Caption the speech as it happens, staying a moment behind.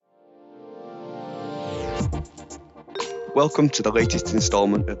Welcome to the latest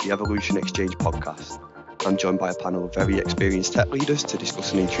instalment of the Evolution Exchange podcast. I'm joined by a panel of very experienced tech leaders to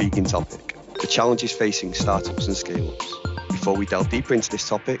discuss an intriguing topic, the challenges facing startups and scale-ups. Before we delve deeper into this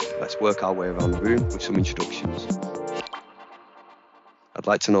topic, let's work our way around the room with some introductions. I'd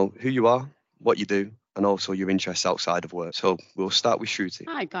like to know who you are, what you do, and also your interests outside of work. So we'll start with Shruti.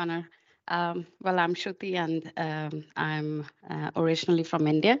 Hi, Connor. I'm Shruti, and I'm originally from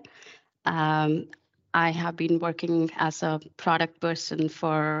India. I have been working as a product person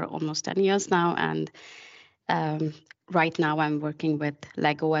for almost 10 years now, and right now I'm working with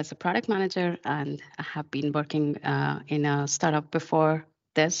Lego as a product manager, and I have been working in a startup before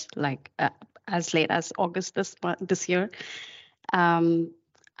this, as late as August this year. And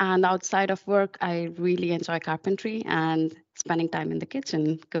outside of work, I really enjoy carpentry and spending time in the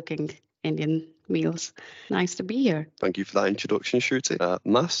kitchen cooking Indian meals. Nice to be here. Thank you for that introduction, Shruti.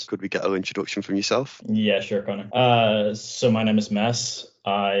 Mas, could we get an introduction from yourself? Yeah, sure, Connor. So my name is Mas.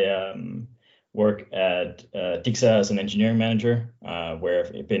 I work at Dixa as an engineering manager, where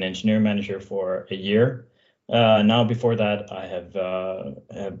I've been engineering manager for a year. Now, before that, I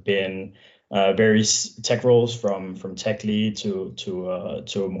have been various tech roles from tech lead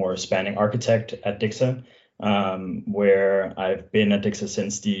to a more spanning architect at Dixa. Where I've been at Dixa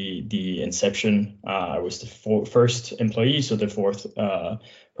since the inception. I was the first employee, so the fourth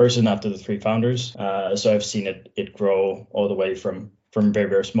person after the three founders. So I've seen it grow all the way from very,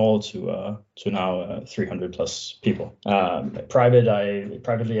 very small to now 300 plus people. Privately,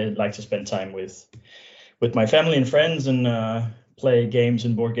 I like to spend time with my family and friends and play games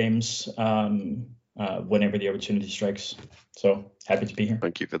and board games whenever the opportunity strikes. So happy to be here.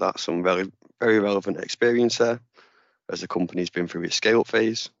 Thank you for that. Some very, very relevant experience there, as the company's been through its scale-up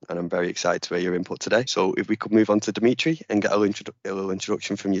phase, and I'm very excited to hear your input today. So if we could move on to Dimitri and get a little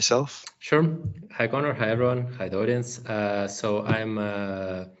introduction from yourself. Sure. Hi, Connor. Hi, everyone. Hi, the audience. My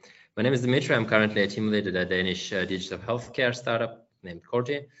name is Dimitri. I'm currently a team lead at a Danish digital healthcare startup named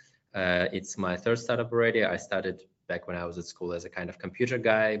Corti. It's my third startup already. I started back when I was at school as a kind of computer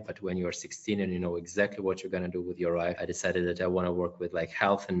guy, but when you're 16 and you know exactly what you're going to do with your life, I decided that I want to work with like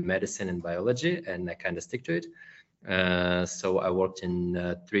health and medicine and biology, and I kind of stick to it. So I worked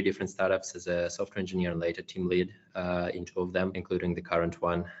in 3 different startups as a software engineer and later team lead in 2 of them, including the current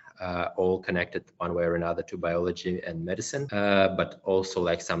one, all connected one way or another to biology and medicine, but also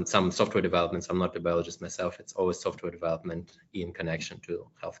like some software developments. I'm not a biologist myself. It's always software development in connection to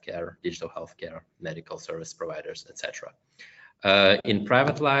healthcare, digital healthcare, medical service providers, etc. In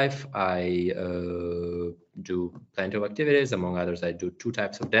private life, I do plenty of activities. Among others, I do 2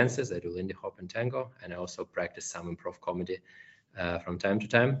 types of dances. I do Lindy Hop and Tango, and I also practice some improv comedy from time to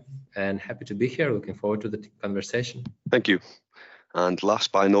time. And happy to be here. Looking forward to the conversation. Thank you. And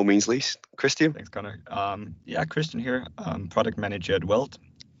last, by no means least, Christian. Thanks, Connor. Christian here, product manager at Weld.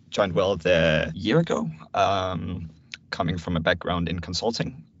 Joined Weld a year ago, coming from a background in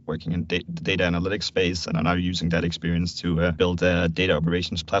consulting, working in the data analytics space, and I'm now using that experience to build a data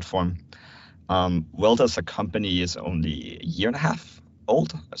operations platform. Weld as a company is only a year and a half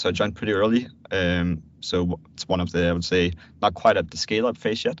old, so I joined pretty early. So it's one of the, I would say, not quite at the scale-up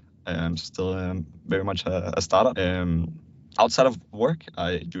phase yet. Still very much a startup. Outside of work,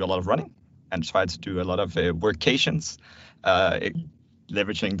 I do a lot of running and try to do a lot of workations,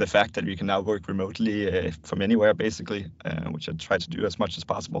 leveraging the fact that we can now work remotely from anywhere, basically, which I try to do as much as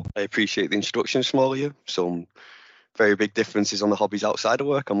possible. I appreciate the introduction from all of you. Some very big differences on the hobbies outside of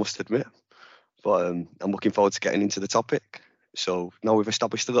work, I must admit. But I'm looking forward to getting into the topic. So now we've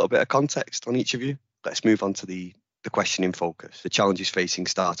established a little bit of context on each of you, let's move on to the question in focus, the challenges facing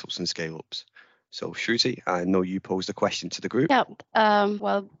startups and scale-ups. So Shruti, I know you posed a question to the group. Yeah,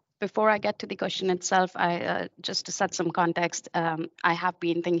 before I get to the question itself, I just to set some context, I have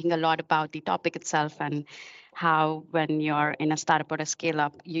been thinking a lot about the topic itself and how when you're in a startup or a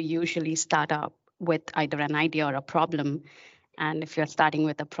scale-up, you usually start up with either an idea or a problem. And if you're starting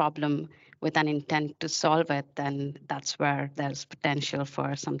with a problem with an intent to solve it, then that's where there's potential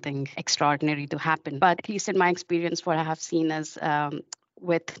for something extraordinary to happen. But at least in my experience, what I have seen is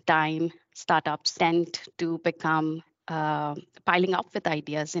with time, startups tend to become piling up with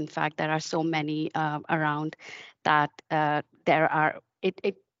ideas. In fact, there are so many around that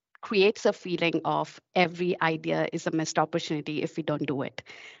it creates a feeling of every idea is a missed opportunity if we don't do it,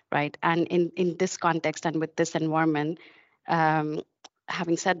 right? And in this context and with this environment,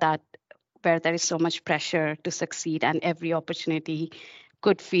 having said that, where there is so much pressure to succeed and every opportunity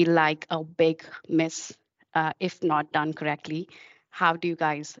could feel like a big miss if not done correctly, how do you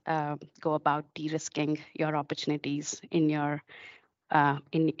guys go about de-risking your opportunities in your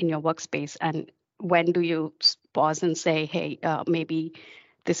workspace, and when do you pause and say, hey, maybe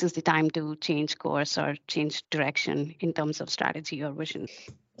this is the time to change course or change direction in terms of strategy or vision?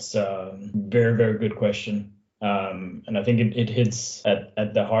 It's a very, very good question. And I think it hits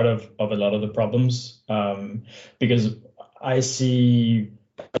at the heart of a lot of the problems, because I see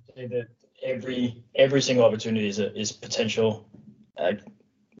that every single opportunity is potential,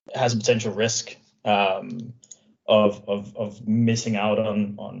 has a potential risk of missing out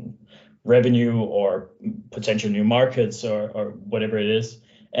on revenue or potential new markets or whatever it is.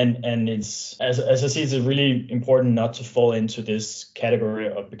 And it's as I see, it's really important not to fall into this category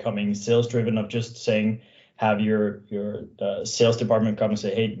of becoming sales driven, of just saying, have your sales department come and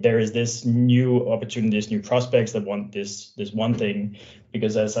say, hey, there is this new opportunity, this new prospects that want this one thing,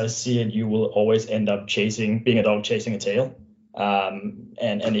 because as I see it, you will always end up being a dog chasing a tail. And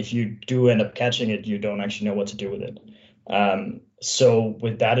if you do end up catching it, you don't actually know what to do with it. So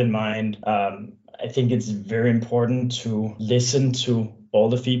with that in mind, I think it's very important to listen to all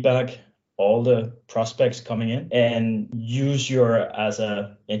the feedback, all the prospects coming in, and use as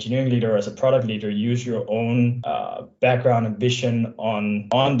a engineering leader, as a product leader, use your own background and vision on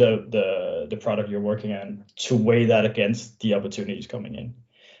the product you're working on to weigh that against the opportunities coming in,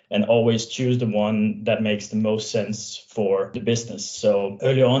 and always choose the one that makes the most sense for the business. So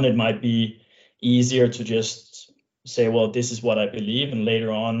early on, it might be easier to just say, well, this is what I believe, and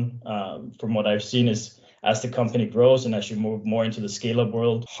later on, from what I've seen is, as the company grows and as you move more into the scale-up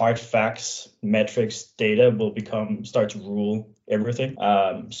world, hard facts, metrics, data will start to rule everything.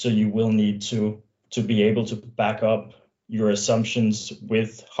 So you will need to be able to back up your assumptions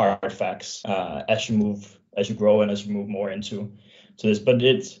with hard facts as you grow and as you move more into this. But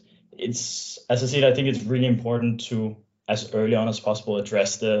it's as I said, I think it's really important to, as early on as possible,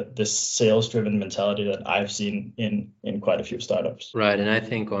 address the sales-driven mentality that I've seen in quite a few startups. Right, and I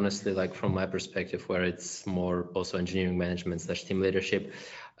think honestly, like from my perspective, where it's more also engineering management / team leadership,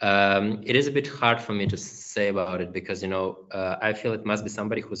 it is a bit hard for me to say about it because I feel it must be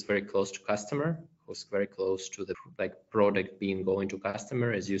somebody who's very close to customer, who's very close to the product going to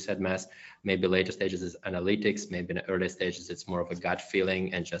customer. As you said, Mass, maybe later stages is analytics, maybe in the early stages it's more of a gut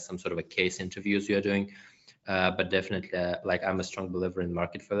feeling and just some sort of a case interviews you're doing. But definitely, I'm a strong believer in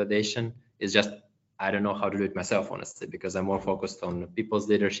market validation. It's just, I don't know how to do it myself, honestly, because I'm more focused on people's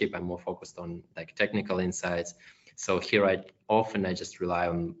leadership. I'm more focused on technical insights. So here I just rely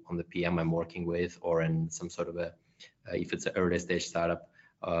on the PM I'm working with, or in some sort of if it's an early stage startup,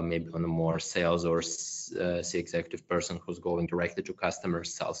 maybe on a more sales or C executive person who's going directly to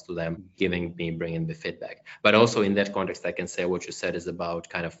customers, sells to them, bringing the feedback. But also in that context, I can say what you said is about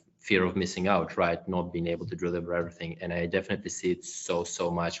kind of fear of missing out, right? Not being able to deliver everything. And I definitely see it so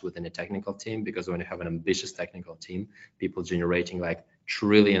much within a technical team, because when you have an ambitious technical team, people generating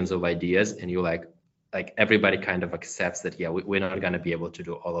trillions of ideas, and you everybody kind of accepts that, yeah, we're not going to be able to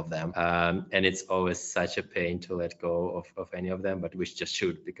do all of them. And it's always such a pain to let go of any of them, but we just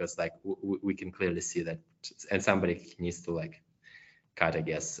should, because we can clearly see that, and somebody needs to cut, I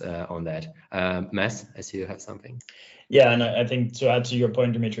guess, on that. Mass, I see you have something. Yeah, and I think to add to your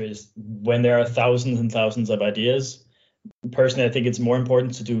point, Dimitri, is when there are thousands and thousands of ideas, personally, I think it's more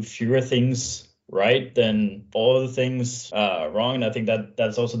important to do fewer things right than all the things wrong. And I think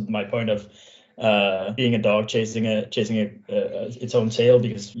that's also my point of being a dog chasing its own tail,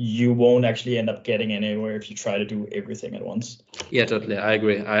 because you won't actually end up getting anywhere if you try to do everything at once. Yeah, totally. I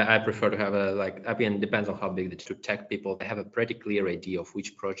agree. I prefer to have it depends on how big the two tech people, they have a pretty clear idea of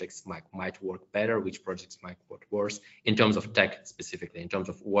which projects might work better, which projects might work worse, in terms of tech specifically, in terms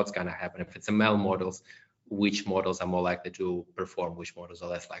of what's going to happen. If it's ML models, which models are more likely to perform, which models are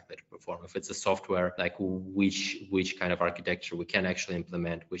less likely to perform. If it's a software, which kind of architecture we can actually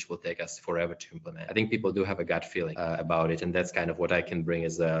implement, which will take us forever to implement. I think people do have a gut feeling about it, and that's kind of what I can bring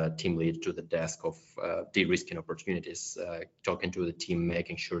as a team lead to the desk of de-risking opportunities, talking to the team,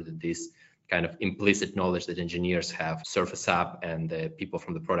 making sure that this kind of implicit knowledge that engineers have surface up, and the people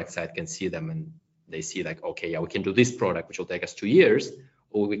from the product side can see them, and they see okay, yeah, we can do this product, which will take us 2 years,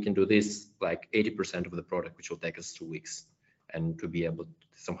 or we can do this 80% of the product, which will take us 2 weeks, and to be able to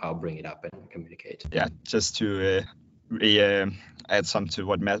somehow bring it up and communicate. Yeah, just to add some to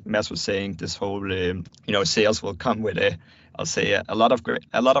what Mads was saying, this whole sales will come with a lot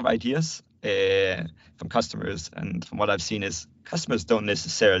of ideas from customers, and from what I've seen is customers don't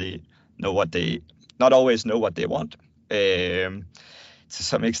necessarily not always know what they want to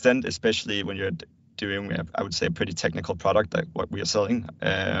some extent, especially when you're doing, I would say, a pretty technical product like what we are selling.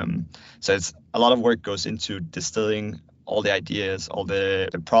 So it's a lot of work goes into distilling all the ideas, all the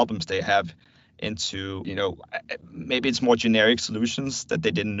problems they have into, maybe it's more generic solutions that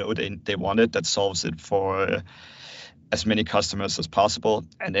they didn't know they wanted that solves it for as many customers as possible.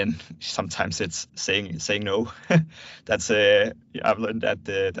 And then sometimes it's saying no. That's I've learned that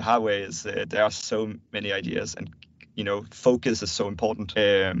the hard way is there are so many ideas, and focus is so important.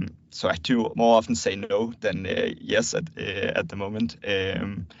 So I do more often say no than yes at the moment.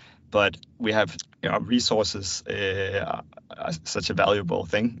 But we have resources are such a valuable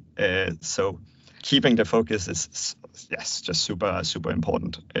thing. So keeping the focus is just super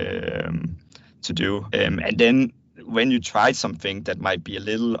important to do. And then when you try something that might be a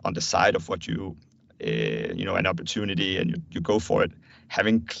little on the side of what you an opportunity, and you go for it,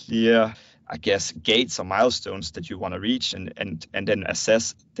 having clear, I guess, gates or milestones that you want to reach, and then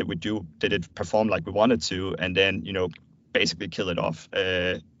assess did it perform like we wanted to, and then basically kill it off.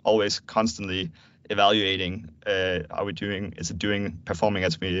 Always constantly evaluating, is it performing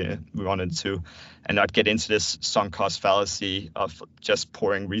as we wanted to, and not get into this sunk cost fallacy of just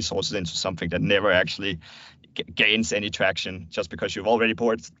pouring resources into something that never actually gains any traction just because you've already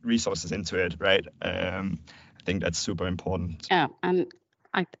poured resources into it, right? I think that's super important. Yeah, and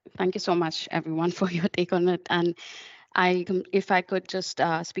I thank you so much, everyone, for your take on it. And if I could just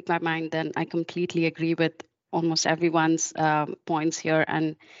speak my mind, then I completely agree with almost everyone's points here.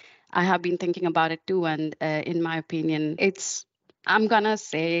 And I have been thinking about it too. And in my opinion, I'm gonna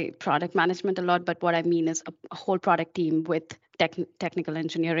say product management a lot, but what I mean is a whole product team with technical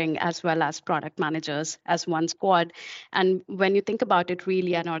engineering as well as product managers as one squad. And when you think about it,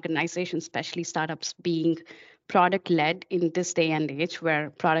 really an organization, especially startups, being product-led in this day and age, where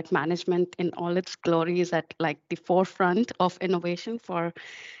product management in all its glory is at like the forefront of innovation for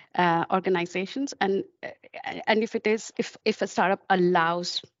organizations. And if a startup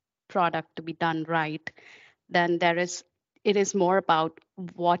allows product to be done right, then it is more about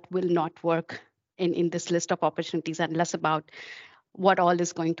what will not work in this list of opportunities and less about what all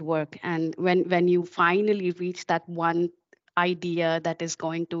is going to work. And when you finally reach that one idea that is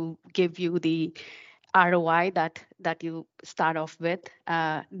going to give you the ROI that you start off with,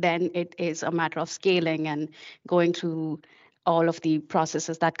 then it is a matter of scaling and going through all of the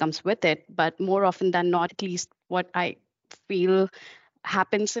processes that comes with it. But more often than not, at least what I feel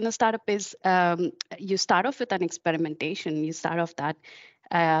happens in a startup is you start off with an experimentation. You start off that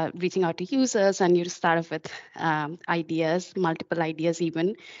reaching out to users, and you start off with ideas, multiple ideas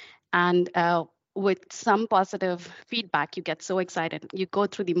even. And with some positive feedback, you get so excited. You go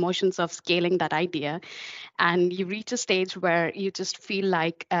through the motions of scaling that idea, and you reach a stage where you just feel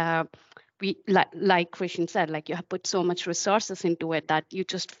like like Christian said, like you have put so much resources into it that you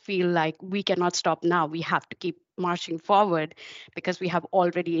just feel like we cannot stop now. We have to keep marching forward because we have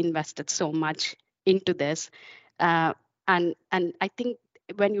already invested so much into this. And I think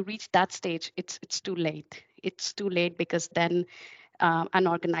when you reach that stage, it's too late. It's too late because then an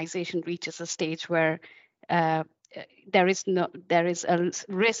organization reaches a stage where there is a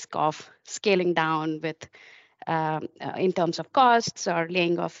risk of scaling down with in terms of costs or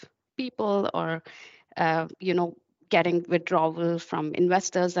laying off people or getting withdrawal from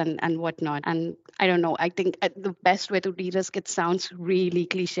investors and whatnot. And I don't know, I think the best way to de-risk, it sounds really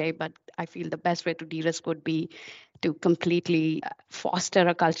cliche, but I feel the best way to de-risk would be to completely foster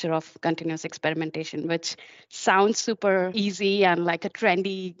a culture of continuous experimentation, which sounds super easy and like a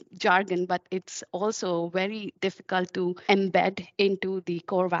trendy jargon, but it's also very difficult to embed into the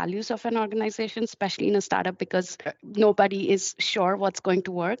core values of an organization, especially in a startup, because nobody is sure what's going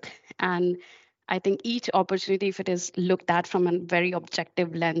to work. And I think each opportunity, if it is looked at from a very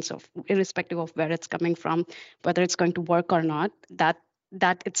objective lens of irrespective of where it's coming from, whether it's going to work or not, that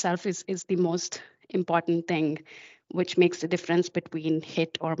itself is the most important thing, which makes the difference between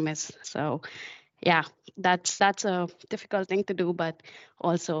hit or miss. So yeah, that's a difficult thing to do, but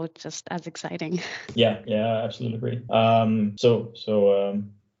also just as exciting. Yeah, absolutely agree. So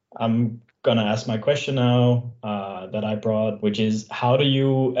I'm gonna ask my question now that I brought, which is, how do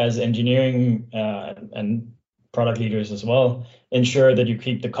you, as engineering and product leaders as well, ensure that you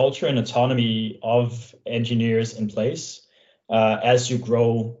keep the culture and autonomy of engineers in place as you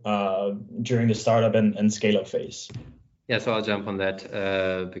grow during the startup and scale up phase? Yeah, so I'll jump on that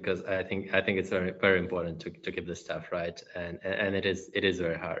because I think it's very, very important to keep this stuff right, and it is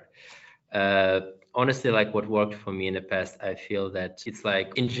very hard. Honestly, like what worked for me in the past, I feel that it's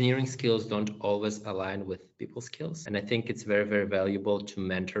like engineering skills don't always align with people skills. And I think it's very, very valuable to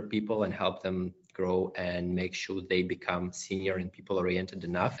mentor people and help them grow and make sure they become senior and people oriented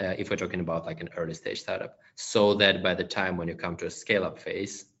enough, if we're talking about like an early stage startup, so that by the time when you come to a scale up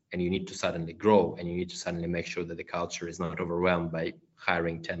phase and you need to suddenly grow and you need to suddenly make sure that the culture is not overwhelmed by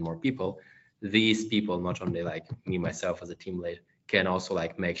hiring 10 more people, these people, not only like me, myself as a team lead, can also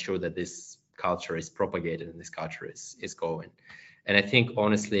like make sure that this culture is propagated and this culture is going. And I think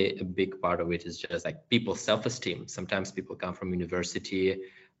honestly, a big part of it is just like people's self-esteem. Sometimes people come from university,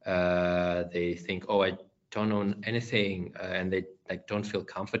 they think, oh, I don't know anything, and they like don't feel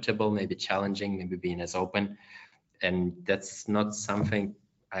comfortable, maybe challenging, maybe being as open. And that's not something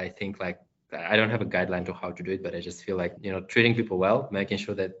I think like, I don't have a guideline to how to do it, but I just feel like, you know, treating people well, making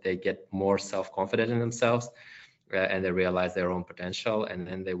sure that they get more self-confident in themselves, and they realize their own potential, and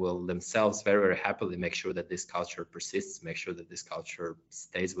then they will themselves very, very happily make sure that this culture persists, make sure that this culture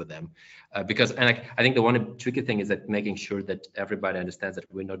stays with them. Because, and like, I think the one tricky thing is that making sure that everybody understands that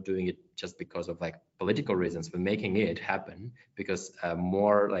we're not doing it just because of like political reasons. We're making it happen because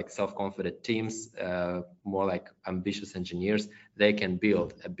more like self-confident teams, more like ambitious engineers, they can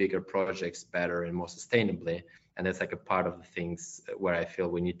build bigger projects better and more sustainably. And that's like a part of the things where I feel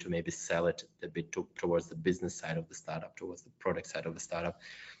we need to maybe sell it a bit towards the business side of the startup, towards the product side of the startup.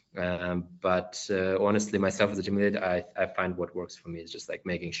 But honestly, myself as a team lead, I find what works for me is just like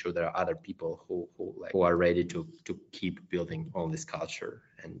making sure there are other people who are ready to keep building on this culture.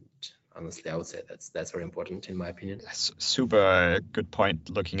 And honestly, I would say that's very important in my opinion. Super good point.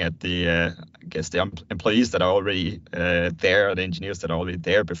 Looking at the, I guess the employees that are already there, the engineers that are already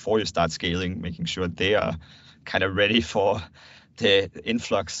there before you start scaling, making sure they are kind of ready for the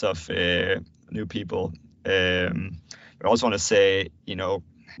influx of new people. I also want to say, you know,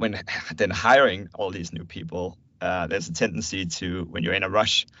 when then hiring all these new people, there's a tendency to, when you're in a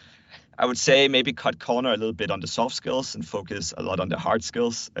rush, I would say maybe cut corner a little bit on the soft skills and focus a lot on the hard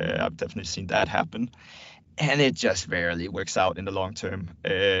skills. I've definitely seen that happen, and it just rarely works out in the long term.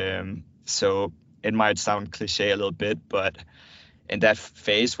 So it might sound cliche a little bit, but in that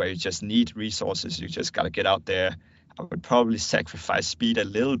phase where you just need resources, you just got to get out there. I would probably sacrifice speed a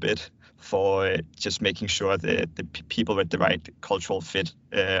little bit for just making sure that the people with the right cultural fit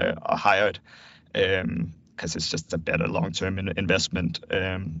are hired, because it's just a better long-term investment.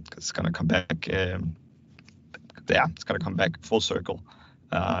 It's going to come back. It's going to come back full circle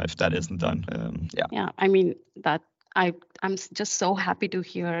if that isn't done. Yeah, I mean that I'm just so happy to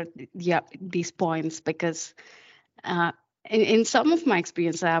hear these points, because in some of my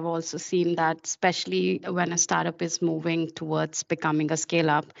experience, I've also seen that, especially when a startup is moving towards becoming a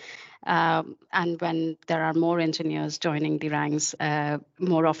scale-up, and when there are more engineers joining the ranks,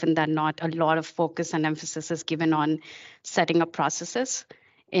 more often than not, a lot of focus and emphasis is given on setting up processes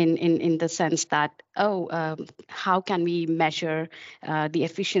in the sense that, how can we measure the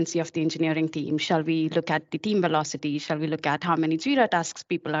efficiency of the engineering team? Shall we look at the team velocity? Shall we look at how many Jira tasks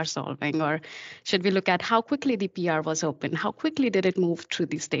people are solving? Or should we look at how quickly the PR was open? How quickly did it move through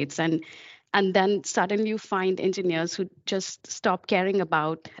the states? And then suddenly you find engineers who just stop caring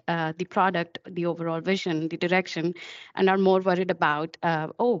about the product, the overall vision, the direction, and are more worried about,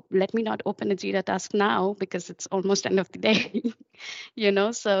 let me not open a Jira task now because it's almost end of the day, you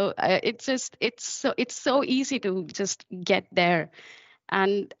know. So it's so easy to just get there,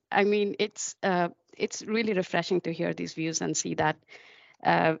 and I mean it's really refreshing to hear these views and see that.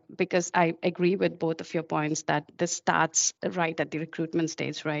 Because I agree with both of your points that this starts right at the recruitment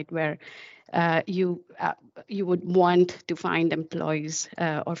stage, right, where you would want to find employees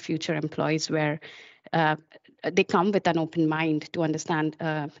or future employees where they come with an open mind to understand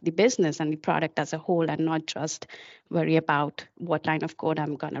the business and the product as a whole, and not just worry about what line of code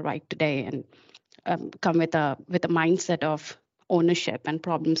I'm going to write today, and come with a mindset of ownership and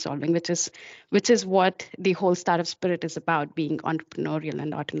problem solving, which is what the whole startup spirit is about, being entrepreneurial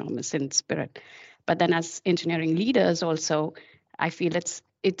and autonomous in spirit. But then as engineering leaders also, I feel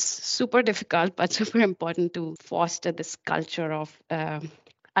it's super difficult but super important to foster this culture of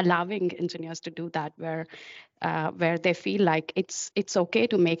allowing engineers to do that, where they feel like it's okay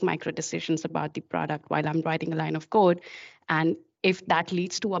to make micro decisions about the product while I'm writing a line of code, and if that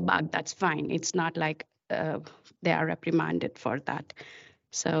leads to a bug, that's fine. It's not like they are reprimanded for that.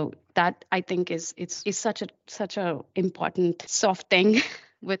 So that, I think, is such a important soft thing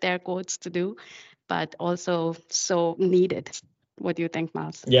with air quotes to do, but also so needed. What do you think,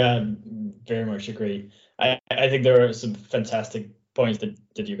 Miles? Yeah, very much agree. I think there are some fantastic points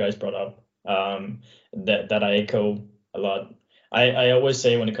that you guys brought up that I echo a lot. I always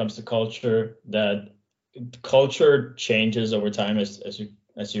say when it comes to culture that culture changes over time as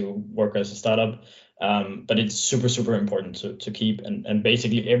you work as a startup, but it's super important to keep, and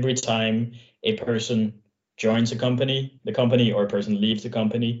basically every time a person joins the company or a person leaves the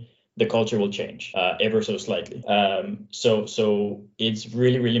company, the culture will change ever so slightly. So it's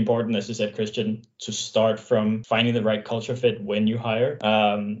really important, as you said, Christian, to start from finding the right culture fit when you hire.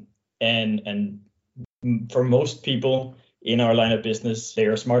 and for most people in our line of business, they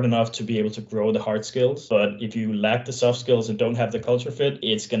are smart enough to be able to grow the hard skills. But if you lack the soft skills and don't have the culture fit,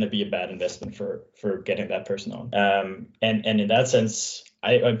 it's going to be a bad investment for getting that person on. And in that sense,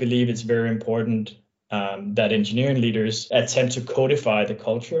 I believe it's very important that engineering leaders attempt to codify the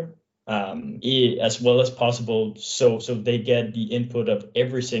culture as well as possible, so they get the input of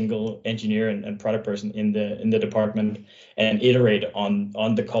every single engineer and product person in the department and iterate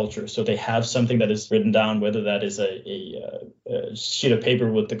on the culture. So they have something that is written down, whether that is a sheet of paper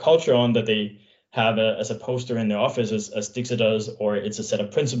with the culture on that they have as a poster in the office, as Dixa does, or it's a set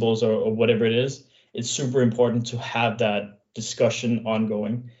of principles or whatever it is. It's super important to have that discussion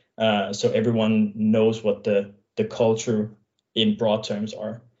ongoing, so everyone knows what the culture in broad terms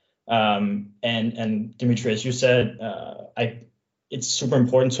are. And Dimitri, as you said, it's super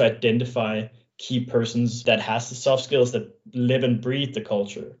important to identify key persons that has the soft skills that live and breathe the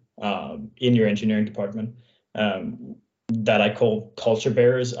culture in your engineering department, that I call culture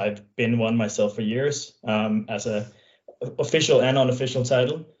bearers. I've been one myself for years, as a official and unofficial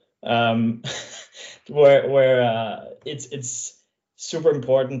title, where it's super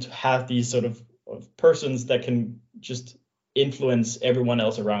important to have these sort of persons that can just influence everyone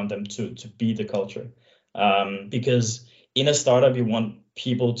else around them to be the culture, because in a startup you want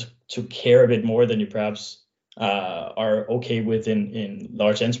people to care a bit more than you perhaps are okay with in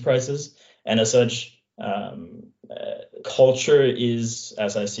large enterprises, and as such culture is,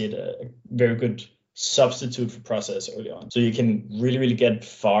 as I see it, a very good substitute for process early on. So you can really get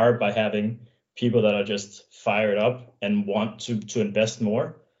far by having people that are just fired up and want to invest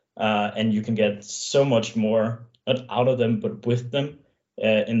more, and you can get so much more, not out of them, but with them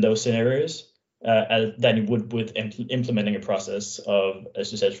in those scenarios, than you would with implementing a process of,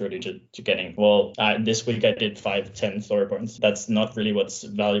 as you said, Shruti, to getting, this week I did 5-10 floor points. That's not really what's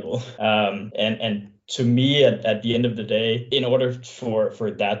valuable. And to me, at the end of the day, in order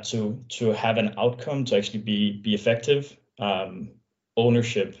for that to have an outcome, to actually be effective,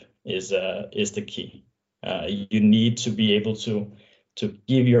 ownership is the key. You need to be able to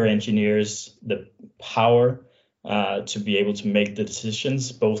give your engineers the power to be able to make the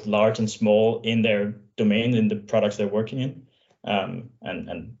decisions, both large and small, in their domain, in the products they're working in.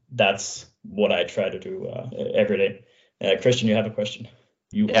 And that's what I try to do every day. Christian, you have a question?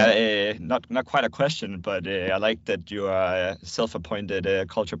 Not quite a question, but I like that you are a self-appointed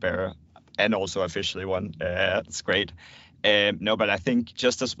culture bearer and also officially one. That's great. No, but I think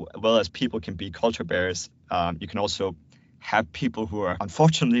just as well as people can be culture bearers, you can also have people who are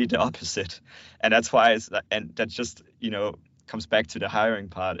unfortunately the opposite, and that's why that just comes back to the hiring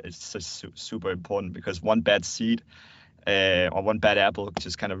part. It's just super important, because one bad seed or one bad apple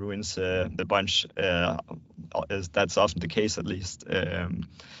just kind of ruins the bunch. That's often the case, at least.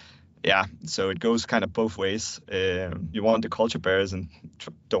 So it goes kind of both ways. You want the culture bearers and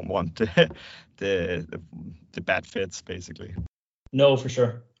don't want the bad fits, basically. No, for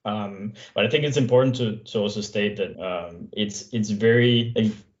sure. But I think it's important to also state that it's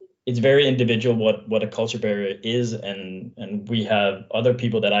very individual what a culture bearer is, and we have other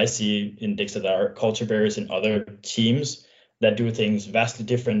people that I see in Dixa that are culture bearers in other teams that do things vastly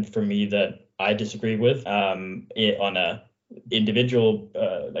different from me that I disagree with on a individual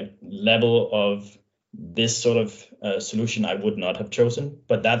level of this sort of solution I would not have chosen.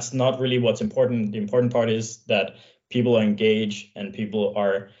 But that's not really what's important. The important part is that people are engaged and people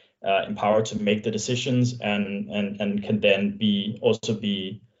are empowered to make the decisions and can then be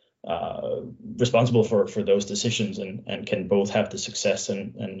responsible for those decisions and can both have the success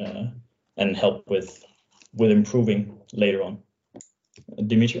and help with improving later on.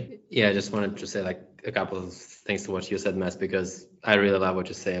 Dimitri? Yeah, I just wanted to say a couple of things to what you said, Mads, because I really love what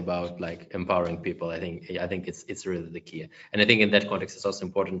you say about empowering people. I think it's really the key, and I think in that context it's also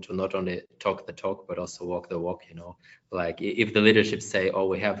important to not only talk the talk but also walk the walk. If the leadership say, "Oh,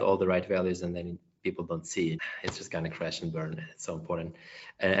 we have all the right values," and then people don't see it, it's just gonna crash and burn. It's so important,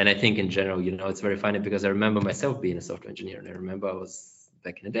 and I think in general, it's very funny because I remember myself being a software engineer, and I remember I was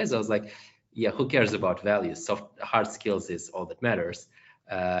back in the days. I was like, "Yeah, who cares about values? Hard skills is all that matters."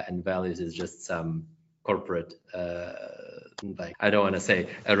 And values is just some corporate, I don't want to say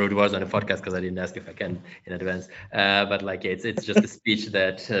a rude words on a podcast because I didn't ask if I can in advance, but it's just a speech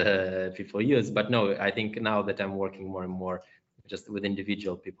that people use. But no, I think now that I'm working more and more just with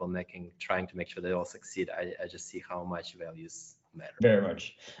individual people trying to make sure they all succeed, I just see how much values matter. Very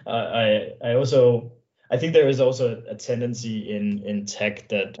much. I think there is also a tendency in tech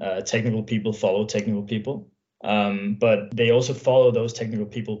that technical people follow technical people. But they also follow those technical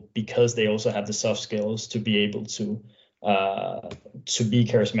people because they also have the soft skills to be able to to be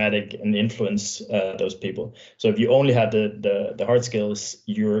charismatic and influence those people. So if you only have the hard skills,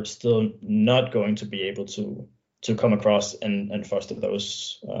 you're still not going to be able to come across and foster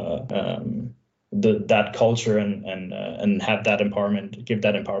those that culture and have that empowerment, give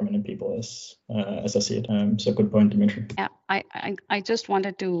that empowerment in people as I see it. So good point, Dimitri. Yeah, I just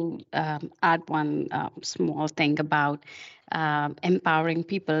wanted to add one small thing about empowering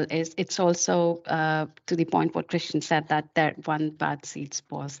people. Is it's also to the point what Christian said, that one bad seed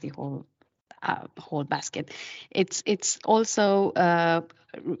spoils the whole basket. It's also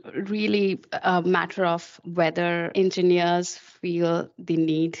really a matter of whether engineers feel the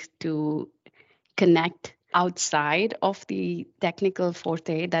need to connect outside of the technical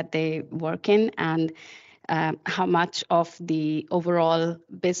forte that they work in, and how much of the overall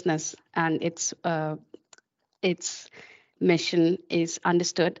business and its mission is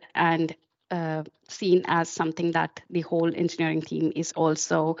understood and seen as something that the whole engineering team is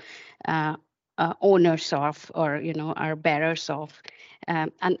also owners of, or are bearers of.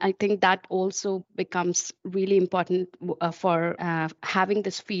 And I think that also becomes really important for having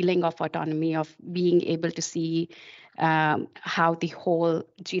this feeling of autonomy, of being able to see how the whole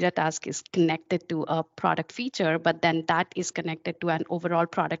Jira task is connected to a product feature, but then that is connected to an overall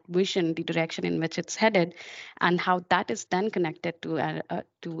product vision, the direction in which it's headed, and how that is then connected to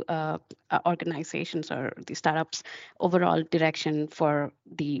organizations or the startups' overall direction for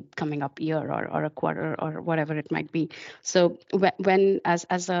the coming up year or a quarter or whatever it might be. So when as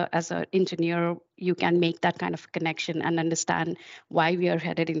an engineer, you can make that kind of connection and understand why we are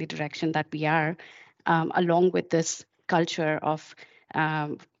headed in the direction that we are, along with this culture of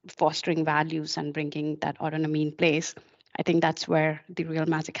fostering values and bringing that autonomy in place. I think that's where the real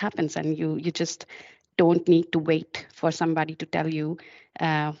magic happens, and you just don't need to wait for somebody to tell you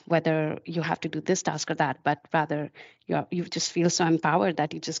whether you have to do this task or that, but rather you just feel so empowered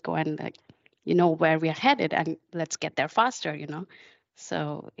that you just go and where we are headed, and let's get there faster.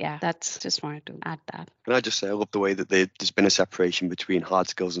 So yeah, that's just wanted to add that. Can I just say, I love the way that there's been a separation between hard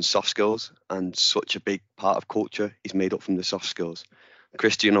skills and soft skills, and such a big part of culture is made up from the soft skills.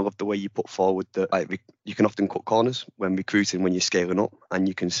 Christian, I love the way you put forward that you can often cut corners when recruiting, when you're scaling up, and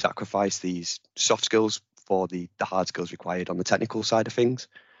you can sacrifice these soft skills for the hard skills required on the technical side of things.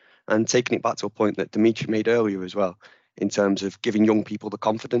 And taking it back to a point that Dimitri made earlier as well, in terms of giving young people the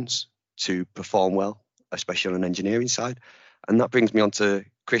confidence to perform well, especially on an engineering side. And that brings me on to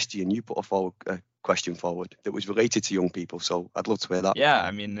Christian. You put a question forward that was related to young people, so I'd love to hear that. Yeah, I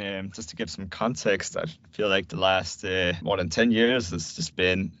mean, just to give some context, I feel like the last more than 10 years has just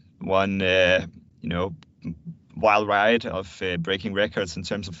been one, wild ride of breaking records in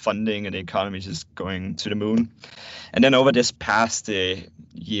terms of funding, and the economy just going to the moon. And then over this past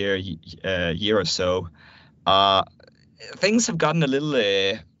year or so, things have gotten a little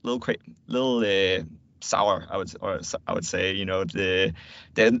sour, I would say.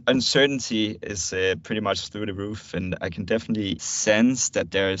 The uncertainty is pretty much through the roof, and I can definitely sense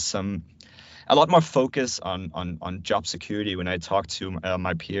that there is a lot more focus on job security when I talk to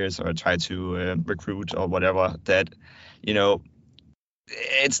my peers or try to recruit or whatever. That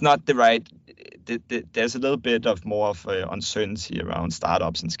it's not the right. There's a little bit of more of uncertainty around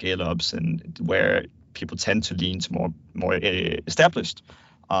startups and scale-ups, and where people tend to lean to more established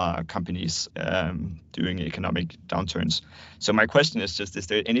companies during economic downturns. So my question is just, is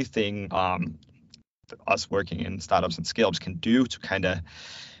there anything us working in startups and scale-ups can do to kind of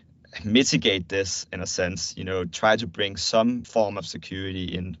mitigate this, in a sense, try to bring some form of security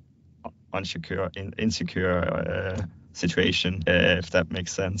in insecure situation, if that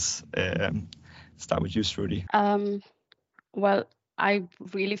makes sense? Start with you, Shruti. Well, I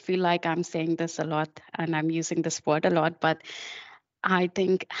really feel like I'm saying this a lot and I'm using this word a lot, but I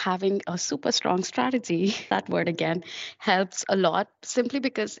think having a super strong strategy, that word again, helps a lot, simply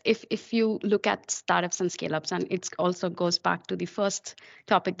because if you look at startups and scale-ups, and it also goes back to the first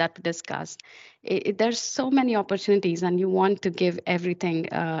topic that we discussed, there's so many opportunities, and you want to give everything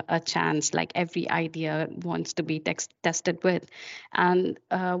a chance, like every idea wants to be tested with. And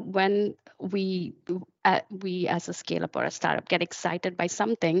when we as a scale-up or a startup get excited by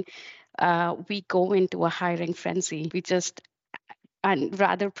something, we go into a hiring frenzy. And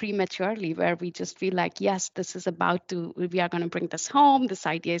rather prematurely, where we just feel like, yes, we are going to bring this home. This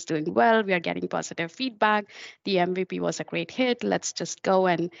idea is doing well. We are getting positive feedback. The MVP was a great hit. Let's just go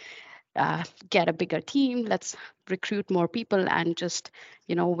and get a bigger team. Let's recruit more people, and just,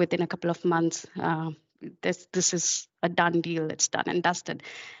 within a couple of months, this is a done deal. It's done and dusted.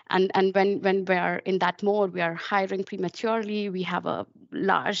 And when we are in that mode, we are hiring prematurely. We have a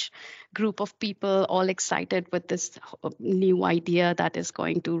large group of people all excited with this new idea that is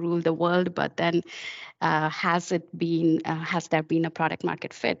going to rule the world. But then has there been a product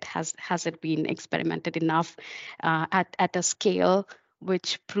market fit? Has it been experimented enough at a scale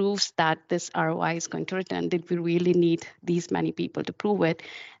which proves that this ROI is going to return? Did we really need these many people to prove it?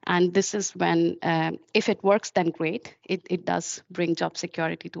 And this is when, if it works, then great. It does bring job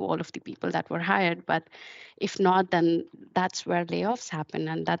security to all of the people that were hired. But if not, then that's where layoffs happen.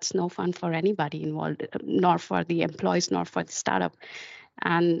 And that's no fun for anybody involved, nor for the employees, nor for the startup.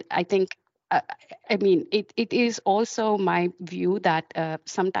 And I think, it is also my view that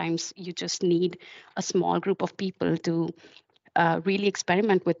sometimes you just need a small group of people to really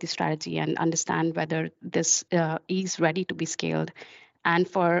experiment with the strategy and understand whether this is ready to be scaled. And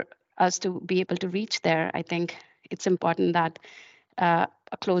for us to be able to reach there, I think it's important that a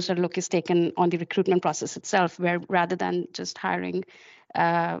closer look is taken on the recruitment process itself, where rather than just hiring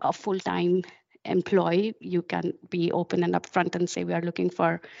a full-time employee, you can be open and upfront and say, we are looking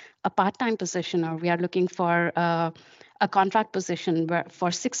for a part-time position, or we are looking for a contract position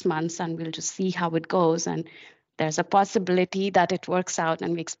for 6 months, and we'll just see how it goes. And there's a possibility that it works out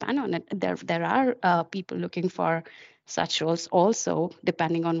and we expand on it. There are people looking for such roles also,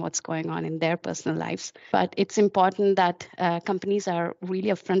 depending on what's going on in their personal lives. But it's important that companies are really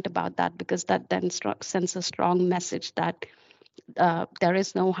upfront about that, because that then sends a strong message that there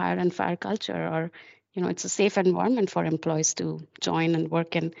is no hire and fire culture, or it's a safe environment for employees to join and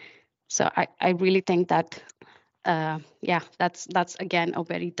work in. So I really think that that's again a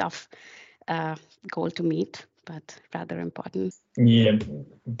very tough goal to meet, but rather important. Yeah,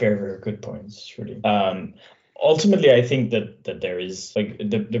 very, very good points, Shruti. Ultimately, I think that there is like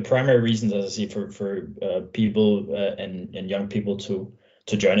the primary reasons, as I see, for people and young people to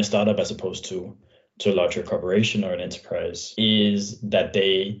join a startup as opposed to a larger corporation or an enterprise is that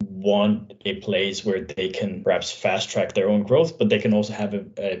they want a place where they can perhaps fast track their own growth, but they can also have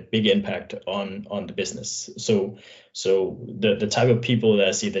a big impact on the business. So the type of people that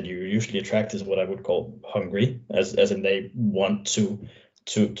I see that you usually attract is what I would call hungry, as in they want to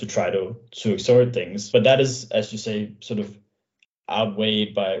try to extort things. But that is, as you say, sort of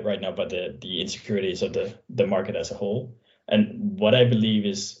outweighed by the insecurities of the market as a whole. And what I believe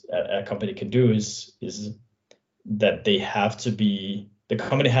is a company can do is that the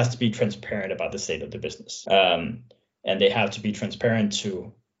company has to be transparent about the state of the business, and they have to be transparent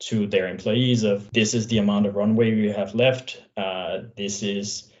to their employees of, this is the amount of runway we have left, this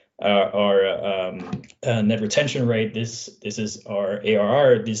is our net retention rate, this is our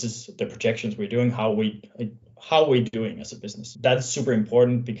ARR, this is the projections we're doing, how we're doing as a business. That's super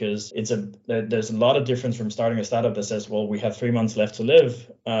important, because there's a lot of difference from starting a startup that says, well, we have 3 months left to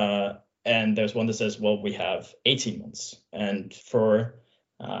live, and there's one that says, well, we have 18 months. And for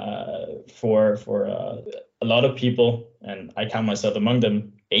a lot of people, and I count myself among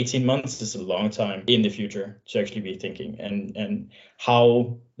them, 18 months is a long time in the future to actually be thinking. And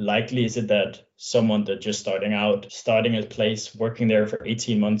how likely is it that someone that just starting a place, working there for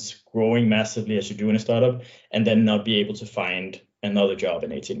 18 months, growing massively as you do in a startup, and then not be able to find another job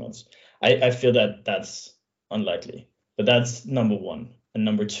in 18 months? I feel that that's unlikely. But that's number one. And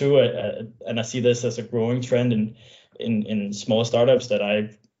number two, and I see this as a growing trend in small startups that I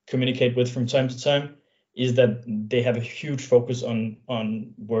communicate with from time to time, is that they have a huge focus on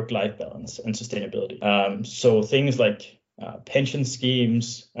work-life balance and sustainability. So things like pension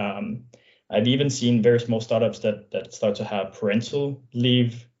schemes. I've even seen very small startups that start to have parental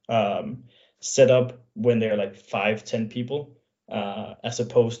leave set up when they're like 5-10 people, as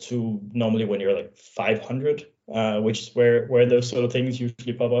opposed to normally when you're like 500, which is where those sort of things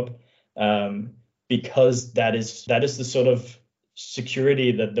usually pop up, because that is the sort of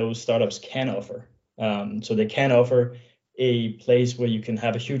security that those startups can offer. So they can offer a place where you can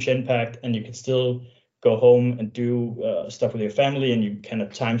have a huge impact, and you can still go home and do stuff with your family, and you can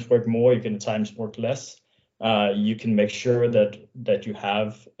at times work more, you can at times work less. You can make sure that you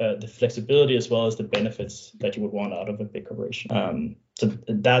have the flexibility as well as the benefits that you would want out of a big corporation. So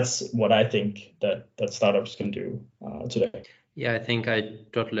that's what I think that startups can do today. Yeah, I think I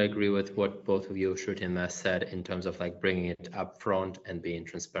totally agree with what both of you, Shruti and Matt, said in terms of like bringing it up front and being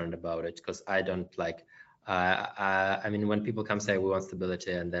transparent about it. Because I don't like, I mean, when people come say we want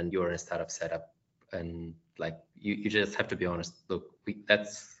stability, and then you're in a startup setup, and like you just have to be honest. Look,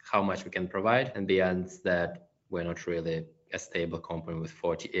 that's how much we can provide, and beyond that, we're not really a stable company with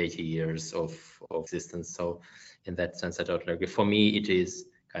 40, 80 years of existence. So in that sense, I totally agree. For me, it is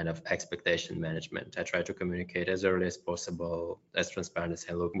kind of expectation management. I try to communicate as early as possible, as transparent as,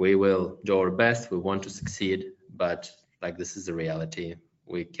 hey, look, we will do our best, we want to succeed, but like this is the reality.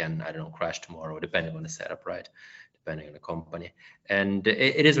 We can, I don't know, crash tomorrow, depending on the setup, right? Depending on the company. And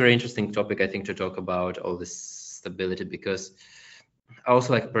it is a very interesting topic, I think, to talk about all this stability, because I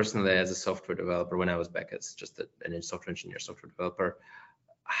also, like, personally, as a software developer, when I was back as just an software engineer, software developer,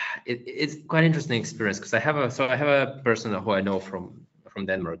 it's quite interesting experience, because I have a person who I know from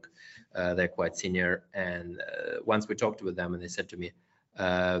Denmark. They're quite senior, and once we talked with them, and they said to me,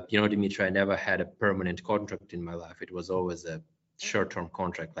 you know, Dimitri, I never had a permanent contract in my life. It was always a short-term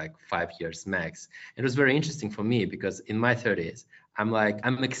contract, like 5 years max. It was very interesting for me, because in my 30s, I'm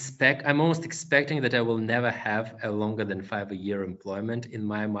almost expecting that I will never have a longer than 5-year employment in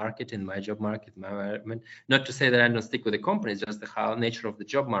my market, in my job market, my environment. Not to say that I don't stick with the company, it's just the nature of the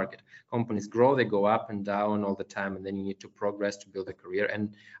job market. Companies grow, they go up and down all the time, and then you need to progress to build a career.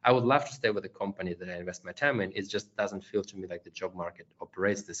 And I would love to stay with a company that I invest my time in. It just doesn't feel to me like the job market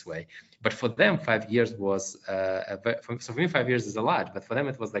operates this way. But for them, 5 years was, so for me, 5 years is a lot, but for them,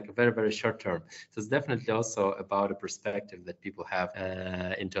 it was like a very, very short term. So it's definitely also about a perspective that people have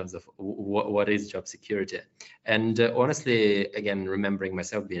in terms of what is job security. And honestly, again, remembering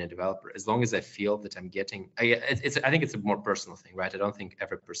myself being a developer, as long as I feel that I'm getting, I think it's a more personal thing, right? I don't think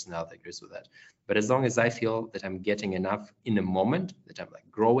every personality agrees with that. But as long as I feel that I'm getting enough in a moment, that I'm like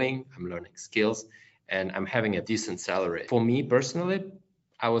growing, I'm learning skills, and I'm having a decent salary. For me personally,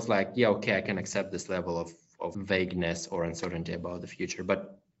 I was like, yeah, okay, I can accept this level of vagueness or uncertainty about the future,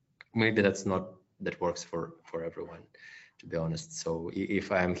 but maybe that works for everyone, to be honest. So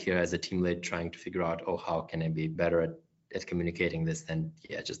if I'm here as a team lead trying to figure out, oh, how can I be better at communicating this, then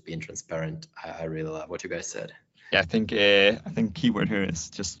yeah, just being transparent. I really love what you guys said. Yeah, I think keyword here is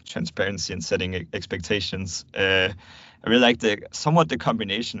just transparency and setting expectations. I really like the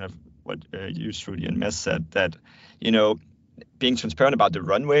combination of what you, Shruti, and Mes said, that, you know, being transparent about the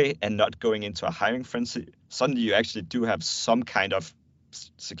runway and not going into a hiring frenzy. Suddenly you actually do have some kind of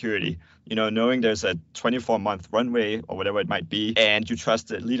security, you know, knowing there's a 24-month runway or whatever it might be, and you trust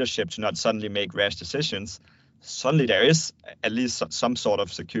the leadership to not suddenly make rash decisions. Suddenly there is at least some sort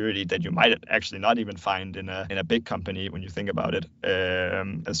of security that you might actually not even find in a big company when you think about it,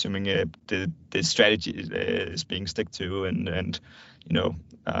 assuming the strategy is being stuck to and you know,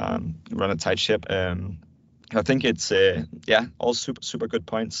 run a tight ship. I think it's all super good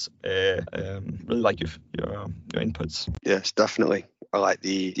points. Really like your inputs. Yes, definitely. I like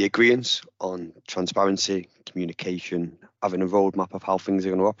the agreeance on transparency, communication, having a roadmap of how things are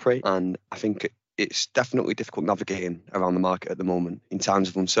going to operate. And I think it's definitely difficult navigating around the market at the moment in times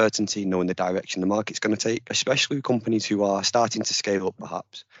of uncertainty, knowing the direction the market's going to take, especially with companies who are starting to scale up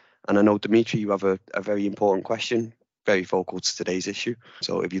perhaps. And I know, Dimitri, you have a very important question, very focal to today's issue.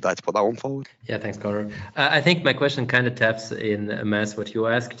 So if you'd like to put that one forward. Yeah, thanks, Connor. I think my question kind of taps in, Mas, what you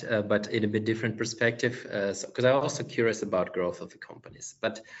asked, but in a bit different perspective, because I'm also curious about growth of the companies.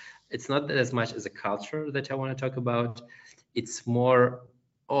 But it's not as much as a culture that I want to talk about. It's more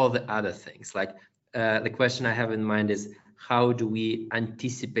all the other things. Like the question I have in mind is, how do we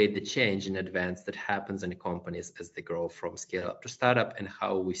anticipate the change in advance that happens in the companies as they grow from scale up to startup, and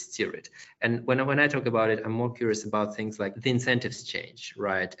how we steer it? And when I talk about it, I'm more curious about things like the incentives change,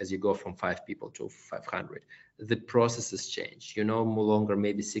 right? As you go from 5 people to 500, the processes change. You're no longer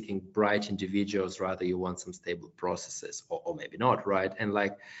maybe seeking bright individuals, rather you want some stable processes, or maybe not, right? And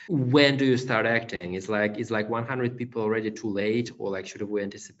like, when do you start acting? Is like 100 people already too late, or like, should have we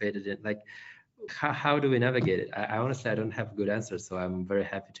anticipated it? Like, how do we navigate it? I honestly, I don't have a good answer, so I'm very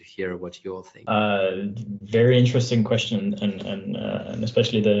happy to hear what you all think. Very interesting question, and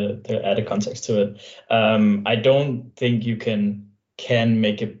especially the added context to it. I don't think you can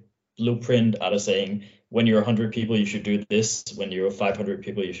make a blueprint out of saying, when you're 100 people, you should do this. When you're 500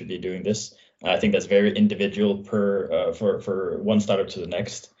 people, you should be doing this. I think that's very individual for one startup to the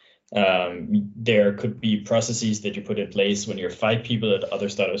next. There could be processes that you put in place when you're 5 people that other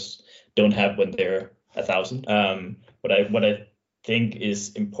startups don't have when they're 1,000. What I think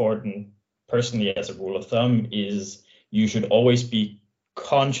is important personally as a rule of thumb is you should always be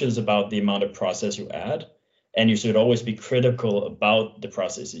conscious about the amount of process you add, and you should always be critical about the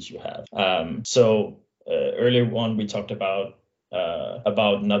processes you have. So earlier on we talked about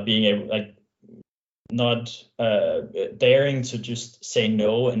not being able, like, not daring to just say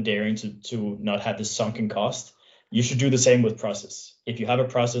no and daring to not have this sunken cost. You should do the same with process. If you have a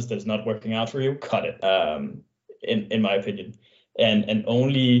process that's not working out for you, cut it, in my opinion. And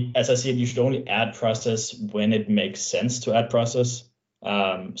only, as I see it, you should only add process when it makes sense to add process.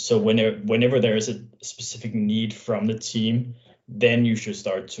 So whenever there is a specific need from the team then you should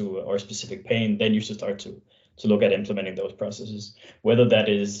start to, or specific pain, then you should start to look at implementing those processes, whether that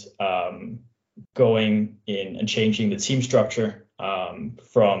is going in and changing the team structure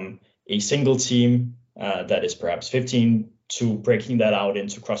from a single team that is perhaps 15 to breaking that out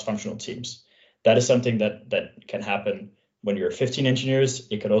into cross-functional teams. That is something that can happen when you're 15 engineers.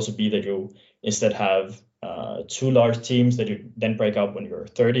 It could also be that you instead have 2 large teams that you then break up when you're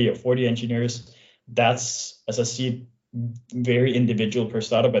 30 or 40 engineers. That's, as I see it, very individual per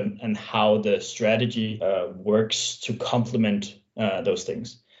startup and how the strategy works to complement those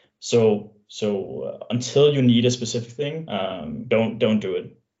things. So until you need a specific thing, don't do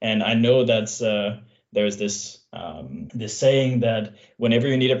it. And I know that's there's this saying that whenever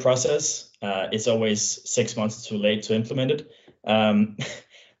you need a process, it's always 6 months too late to implement it.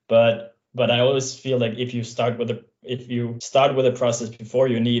 But I always feel like if you start with a process before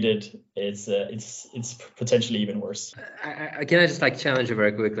you need it, it's potentially even worse. Can I just challenge you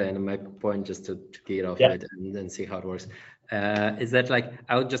very quickly, and my point just to kick it off with and then see how it works. Is that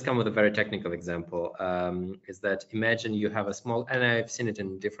I'll just come with a very technical example. Is that imagine you have a small, and I've seen it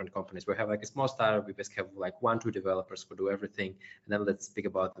in different companies, where we have a small startup, we basically have 1-2 developers who do everything, and then let's speak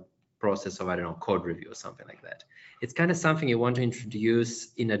about the process of, I don't know, code review or something like that. It's kind of something you want to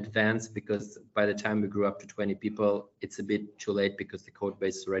introduce in advance, because by the time we grew up to 20 people, it's a bit too late because the code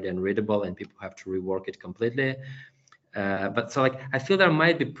base is already unreadable and people have to rework it completely. But I feel there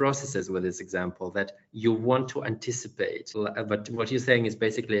might be processes with this example that you want to anticipate, but what you're saying is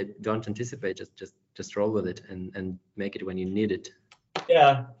basically don't anticipate, just roll with it and make it when you need it.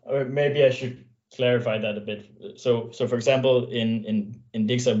 Yeah, or maybe I should clarify that a bit. So for example, in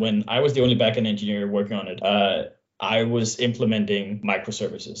Dixa, when I was the only backend engineer working on it, I was implementing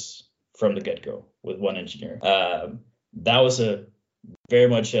microservices from the get-go with one engineer. That was very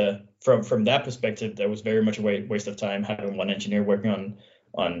much from that perspective, that was very much a waste of time having one engineer working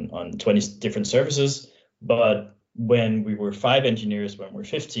on 20 different services. But when we were 5 engineers, when we're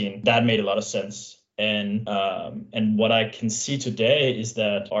 15, that made a lot of sense. And what I can see today is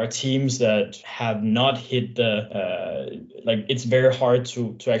that our teams that have not hit the it's very hard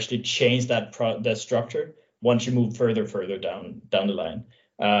to actually change that structure once you move further down the line.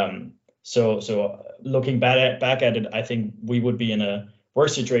 So looking back at it, I think we would be in a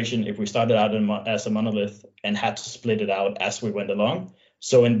worse situation if we started out as a monolith and had to split it out as we went along.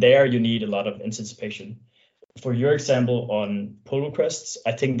 So in there, you need a lot of anticipation. For your example on pull requests,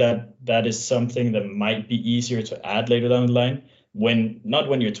 I think that is something that might be easier to add later down the line, not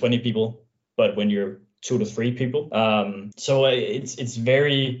when you're 20 people, but when you're 2 to 3 people. So it's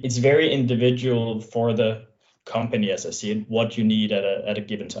very individual for the company, as I see it, what you need at a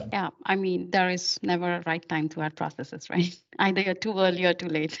given time. Yeah, I mean, there is never a right time to add processes, right? Either you're too early or too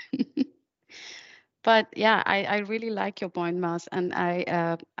late. But yeah, I really like your point, Mas, and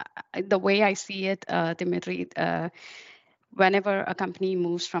the way I see it, Dimitri, whenever a company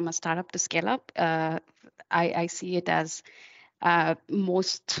moves from a startup to scale up, I see it as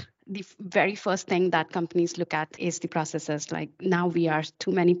the very first thing that companies look at is the processes. Now we are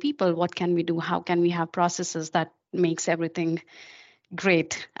too many people. What can we do? How can we have processes that makes everything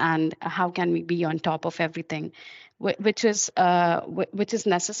great? And how can we be on top of everything, which is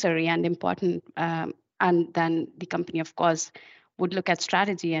necessary and important. And then the company, of course, would look at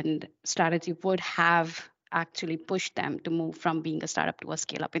strategy, and strategy would have actually pushed them to move from being a startup to a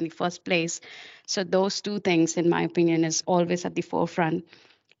scale up in the first place. So those 2 things, in my opinion, is always at the forefront.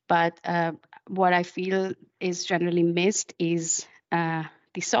 But what I feel is generally missed is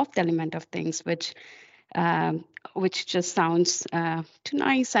the soft element of things, which just sounds too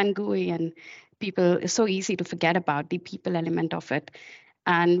nice and gooey, and people is so easy to forget about the people element of it.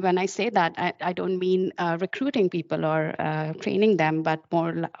 And when I say that, I don't mean recruiting people or training them, but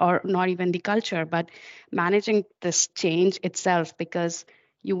more, or not even the culture, but managing this change itself, because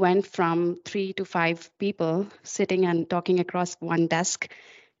you went from 3 to 5 people sitting and talking across one desk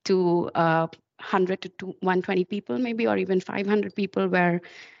to 100 to 120 people, maybe, or even 500 people, where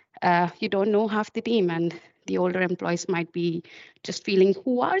you don't know half the team, and the older employees might be just feeling,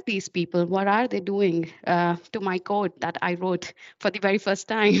 who are these people? What are they doing to my code that I wrote for the very first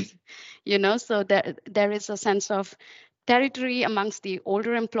time? So there is a sense of territory amongst the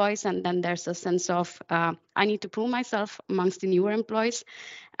older employees, and then there's a sense of I need to prove myself amongst the newer employees.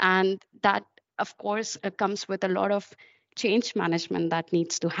 And that, of course, comes with a lot of change management that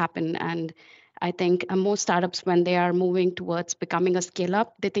needs to happen. And I think most startups, when they are moving towards becoming a scale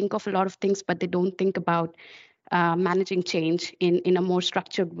up, they think of a lot of things, but they don't think about managing change in a more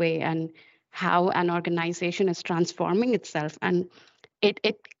structured way, and how an organization is transforming itself. And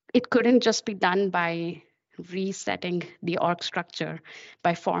it couldn't just be done by resetting the org structure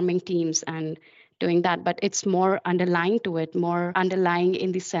by forming teams and doing that, but it's more underlying to it, more underlying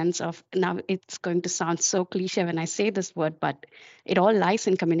in the sense of, now it's going to sound so cliche when I say this word, but it all lies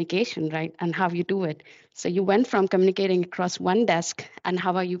in communication, right? And how you do it. So you went from communicating across one desk, and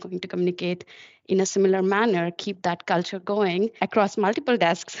how are you going to communicate in a similar manner, keep that culture going across multiple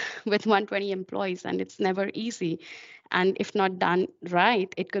desks with 120 employees, and it's never easy. And if not done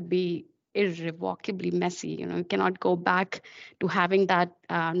right, it could be irrevocably messy. You cannot go back to having that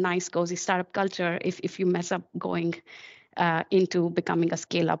nice, cozy startup culture if you mess up going into becoming a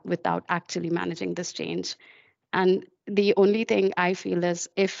scale up without actually managing this change. And the only thing I feel is,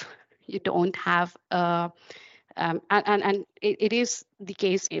 if you don't have and it is the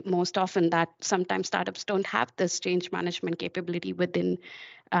case most often that sometimes startups don't have this change management capability within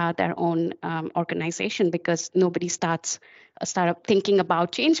their own organization, because nobody starts a startup thinking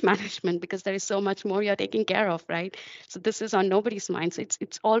about change management, because there is so much more you're taking care of, right? So this is on nobody's mind. So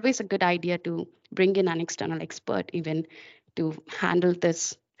it's always a good idea to bring in an external expert even to handle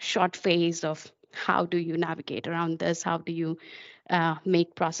this short phase of how do you navigate around this, how do you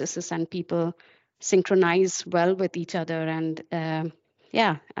make processes and people synchronize well with each other, and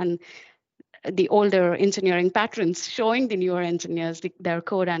and the older engineering patterns, showing the newer engineers their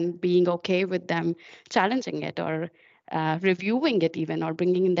code and being okay with them challenging it, or reviewing it even, or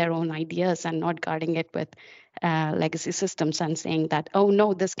bringing in their own ideas and not guarding it with legacy systems and saying that, oh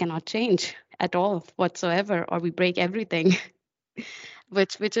no, this cannot change at all whatsoever, or we break everything.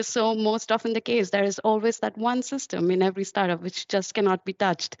 which is so most often the case. There is always that one system in every startup which just cannot be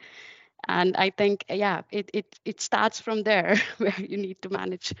touched. And I think, it starts from there, where you need to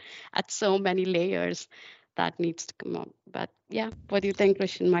manage at so many layers that needs to come up. But yeah, what do you think,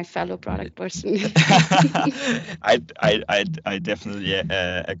 Christian, my fellow product person? I definitely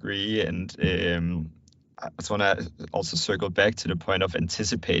agree, and I just want to also circle back to the point of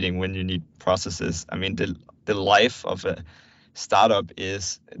anticipating when you need processes. I mean, the life of a startup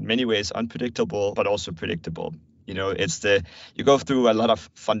is in many ways unpredictable, but also predictable. You go through a lot of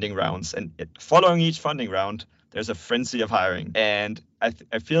funding rounds, and following each funding round, there's a frenzy of hiring. And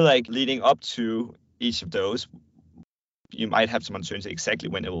I feel like leading up to each of those, you might have some uncertainty exactly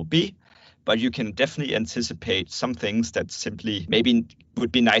when it will be, but you can definitely anticipate some things that simply maybe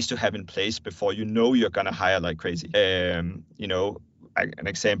would be nice to have in place before you're going to hire like crazy. An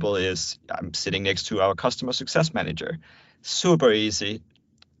example is, I'm sitting next to our customer success manager. Super easy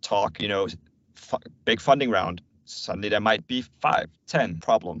talk, big funding round. Suddenly there might be 5, 10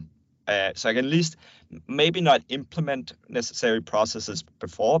 problem. So I can at least maybe not implement necessary processes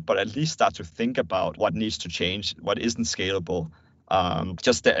before, but at least start to think about what needs to change, what isn't scalable.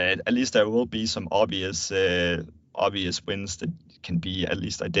 At least there will be some obvious wins that can be at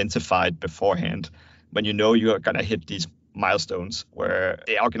least identified beforehand when you're going to hit these milestones where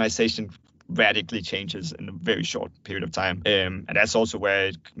the organization radically changes in a very short period of time. And that's also where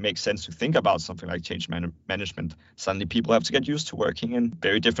it makes sense to think about something like change management. Suddenly people have to get used to working in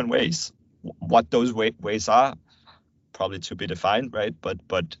very different ways. What those ways are, probably to be defined, right?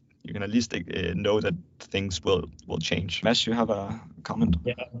 But you can at least know that things will change. Mesh, you have a comment?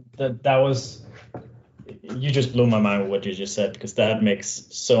 Yeah, that was, you just blew my mind with what you just said, because that makes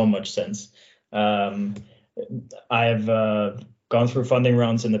so much sense. I've gone through funding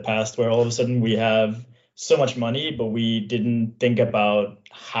rounds in the past where all of a sudden we have so much money, but we didn't think about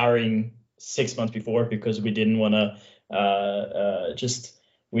hiring 6 months before, because we didn't want to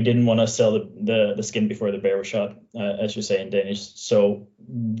sell the skin before the bear was shot, as you say in Danish. So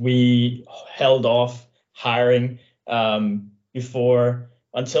we held off hiring until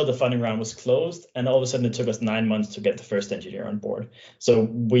the funding round was closed, and all of a sudden it took us 9 months to get the first engineer on board. So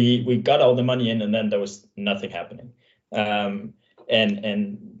we got all the money in, and then there was nothing happening.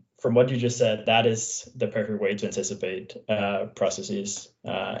 And from what you just said, that is the perfect way to anticipate processes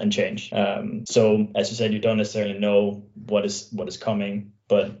and change. So as you said, you don't necessarily know what is coming,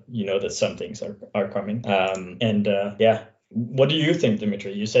 but you know that some things are coming. What do you think,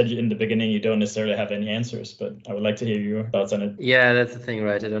 Dimitri? You said in the beginning you don't necessarily have any answers, but I would like to hear your thoughts on it. Yeah, that's the thing,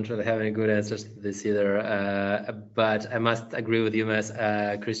 right? I don't really have any good answers to this either. But I must agree with you, Mas.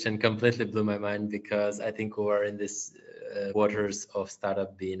 Christian completely blew my mind, because I think we are in this waters of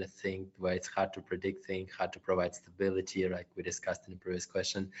startup being a thing where it's hard to predict things, hard to provide stability, like we discussed in the previous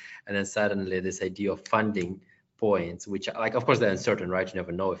question. And then suddenly this idea of funding points, which like, of course, they're uncertain, right? You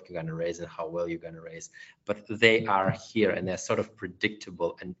never know if you're going to raise and how well you're going to raise, but they are here and they're sort of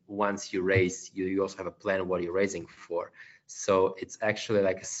predictable. And once you raise, you also have a plan of what you're raising for. So it's actually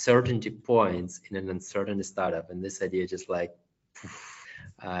like a certainty points in an uncertain startup. And this idea just like,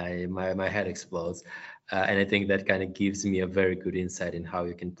 my head explodes. And I think that kind of gives me a very good insight in how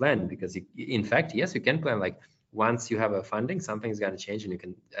you can plan, because in fact, yes, you can plan. Like once you have a funding, something's going to change, and you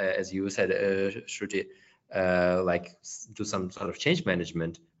can, as you said, Shruti, like do some sort of change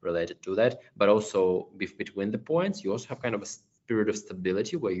management related to that. But also between the points, you also have kind of a period of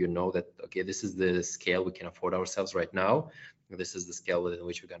stability where you know that, okay, this is the scale we can afford ourselves right now. This is the scale within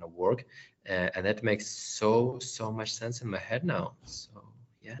which we're going to work. And that makes so much sense in my head now. So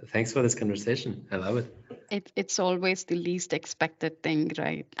yeah, thanks for this conversation. I love it. It's always the least expected thing,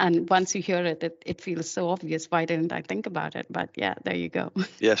 right? And once you hear it, it feels so obvious. Why didn't I think about it? But yeah, there you go.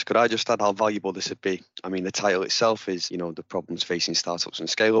 Yes, could I just add how valuable this would be? I mean, the title itself is, the problems facing startups and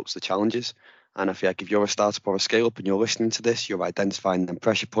scale-ups, the challenges. And I feel like if you're a startup or a scale-up and you're listening to this, you're identifying them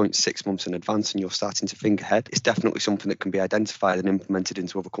pressure points 6 months in advance and you're starting to think ahead. It's definitely something that can be identified and implemented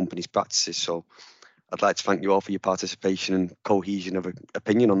into other companies' practices. So I'd like to thank you all for your participation and cohesion of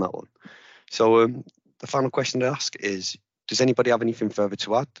opinion on that one. So the final question to ask is, does anybody have anything further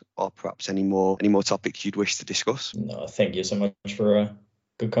to add, or perhaps any more topics you'd wish to discuss? No, thank you so much for a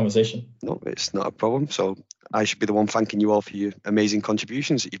good conversation. No, it's not a problem. So I should be the one thanking you all for your amazing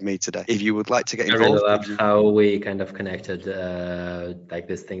contributions that you've made today. If you would like to get involved. I really loved how we kind of connected like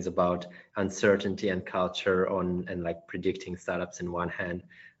these things about uncertainty and culture and like predicting startups in one hand,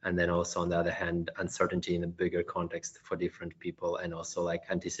 and then also on the other hand, uncertainty in a bigger context for different people, and also like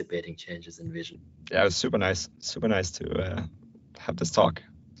anticipating changes in vision. Yeah, it was super nice to have this talk.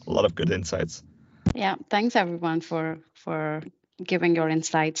 A lot of good insights. Yeah, thanks everyone for giving your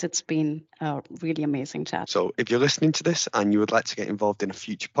insights. It's been a really amazing chat. So if you're listening to this and you would like to get involved in a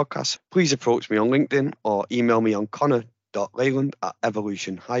future podcast, please approach me on LinkedIn or email me on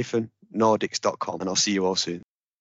connor.leyland@evolution-nordics.com, and I'll see you all soon.